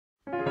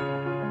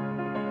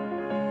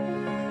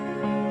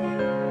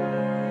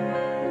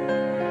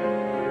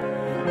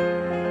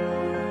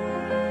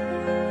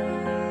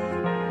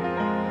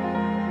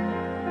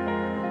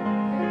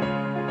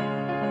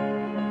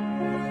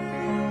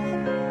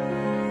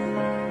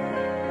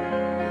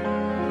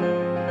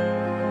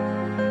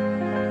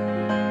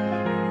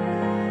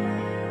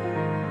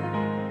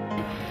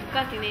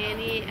Lati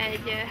néni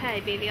egy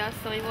helybéli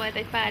asszony volt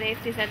egy pár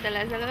évtizeddel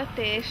ezelőtt,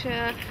 és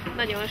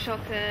nagyon sok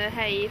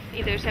helyi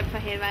idősebb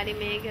fehérvári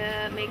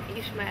még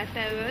ismerte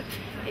őt,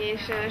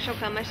 és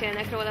sokan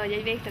mesélnek róla, hogy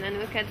egy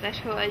végtelenül kedves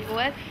hölgy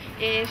volt,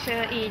 és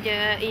így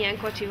ilyen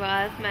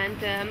kocsival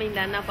ment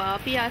minden nap a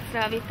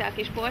piacra, vitte a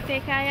kis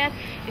portékáját,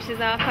 és ez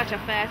a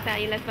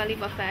kacsafertály, illetve a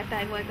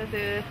libafertály volt az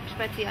ő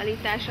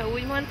specialitása,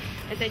 úgymond.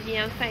 Ez egy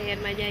ilyen Fejér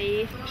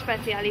megyei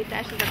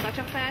specialitás, ez a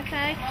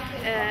kacsafertály.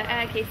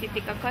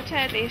 Elkészítik a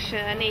kacsát, és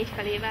négy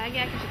felé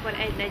vágják, és akkor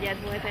egy negyed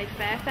volt egy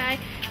fertály,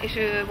 és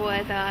ő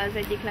volt az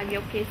egyik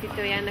legjobb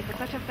készítője ennek a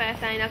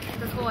kacsafertálynak.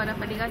 Az óra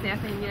pedig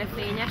azért ennyire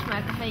fényes,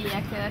 mert a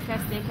helyiek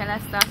kezdték el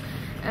ezt a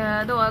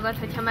dolgot,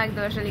 hogyha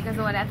megdörzsölik az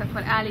órát,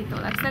 akkor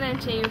állítólag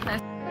szerencséjük lesz.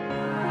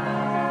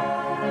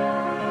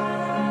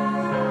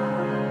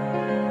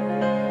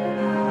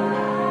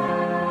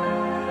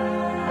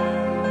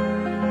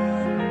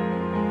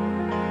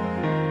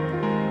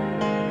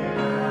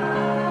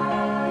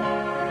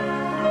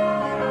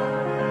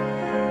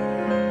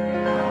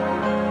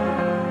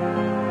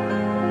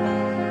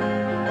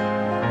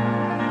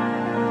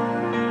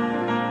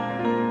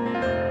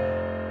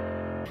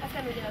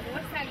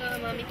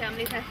 Amit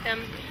említettem,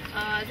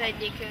 az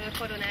egyik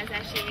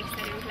koronázási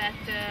ékszerünk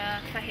lett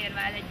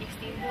Fehérvár egyik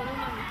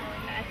szimbóluma, amit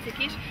látszik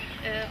is.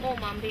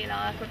 Óman Béla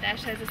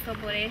alkotása ez a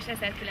szobor, és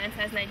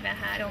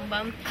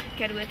 1943-ban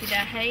került ide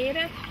a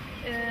helyére.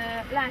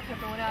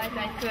 Látható rajta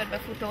egy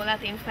körbefutó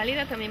latin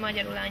felirat, ami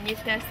magyarul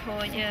annyit tesz,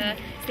 hogy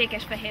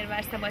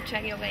Székesfehérvár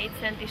szabadságjogait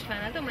Szent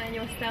István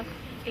adományozta,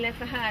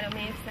 illetve 3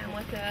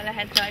 évszámot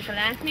lehet rajta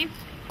látni.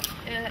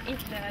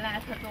 Itt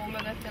látható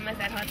mögöttem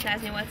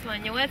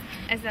 1688,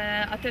 ez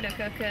a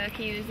törökök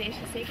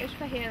kiűzése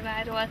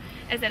Székesfehérvárról,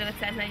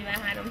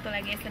 1543-tól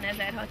egészen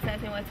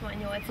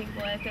 1688-ig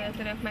volt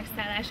török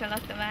megszállás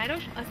alatt a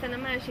város. Aztán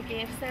a másik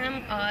évszám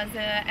az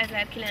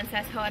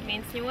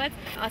 1938,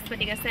 az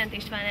pedig a Szent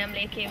István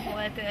emlékév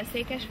volt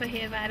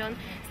Székesfehérváron.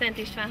 Szent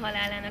István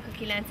halálának a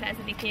 900.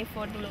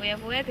 évfordulója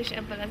volt, és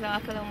ebből az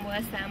alkalomból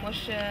számos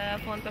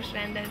fontos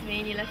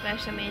rendezvény, illetve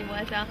esemény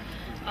volt a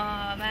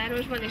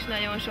városban, és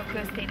nagyon sok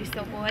köztéri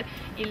szobor,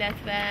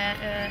 illetve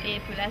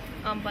épület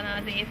abban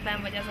az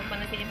évben, vagy azokban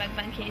az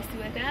években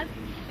készült el.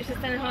 És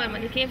aztán a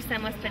harmadik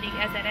évszám, az pedig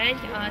 1001,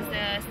 az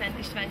Szent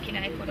István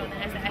király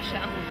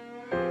koronázása.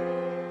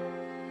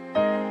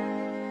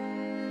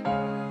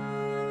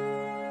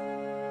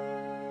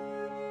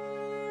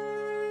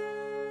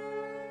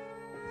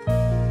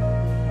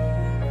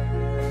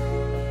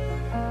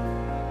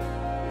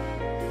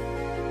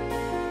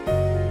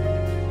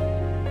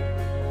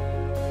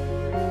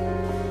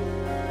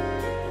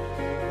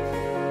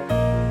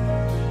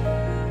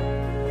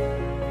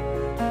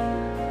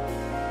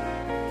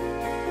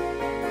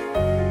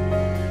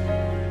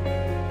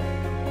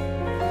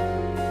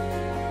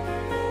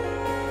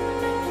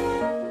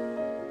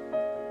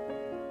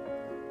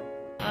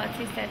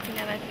 Ciszterci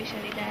nevet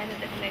viseli, de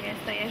eredetileg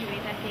ezt a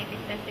jezsuiták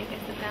építették,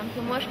 ezt a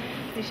templomos.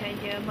 Ez is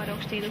egy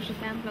barokk stílusú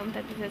templom,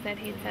 tehát az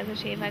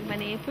 1700-as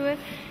években épült,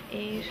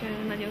 és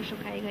nagyon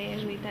sokáig a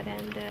jezsuita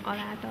rend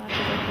alá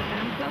tartozott a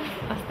templom.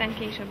 Aztán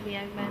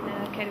későbbiekben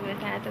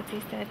került át a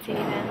ciszterci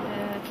rend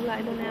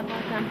tulajdonába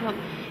a templom,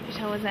 és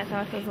a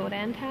hozzátartozó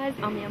rendház,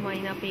 ami a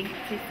mai napig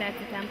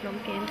ciszterci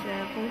templomként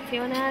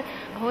funkcionál.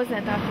 A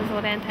hozzátartozó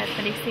rendház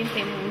pedig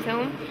szintén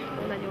múzeum,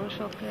 nagyon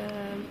sok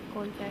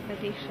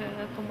koncertet is,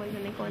 komoly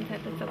zenei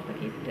koncertet szoktak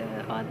itt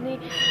adni.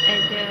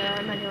 Egy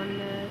nagyon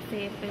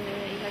szép,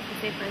 illetve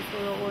szépen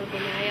szóló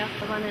orgonája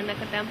van ennek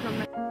a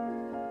templomnak.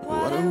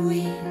 What are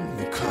we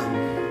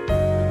become?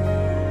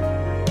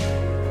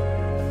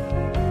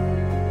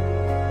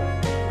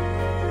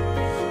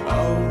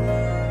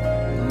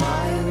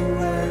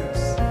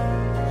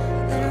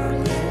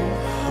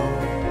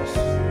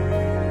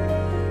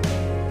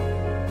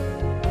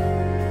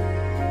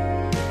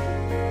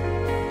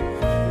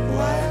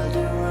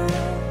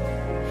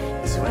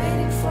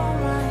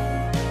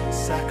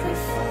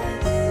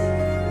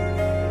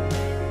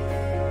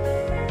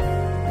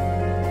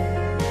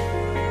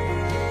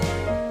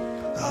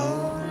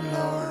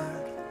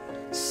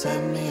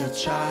 Send me a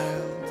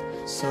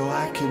child so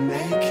I can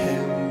make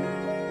him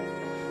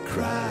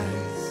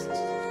Christ.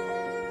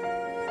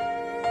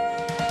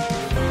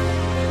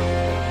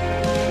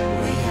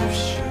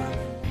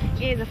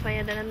 Ez a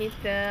fejedelem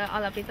itt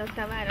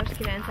alapította a város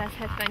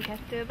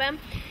 972-ben,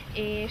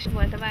 és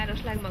volt a város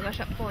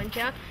legmagasabb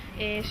pontja,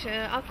 és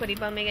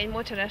akkoriban még egy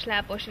mocsaras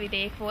lápos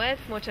vidék volt,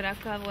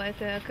 mocsarakkal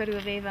volt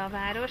körülvéve a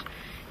város,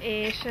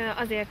 és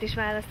azért is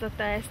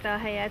választotta ezt a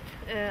helyet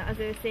az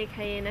ő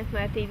székhelyének,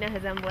 mert így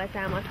nehezen volt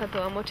támadható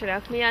a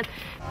mocsarak miatt.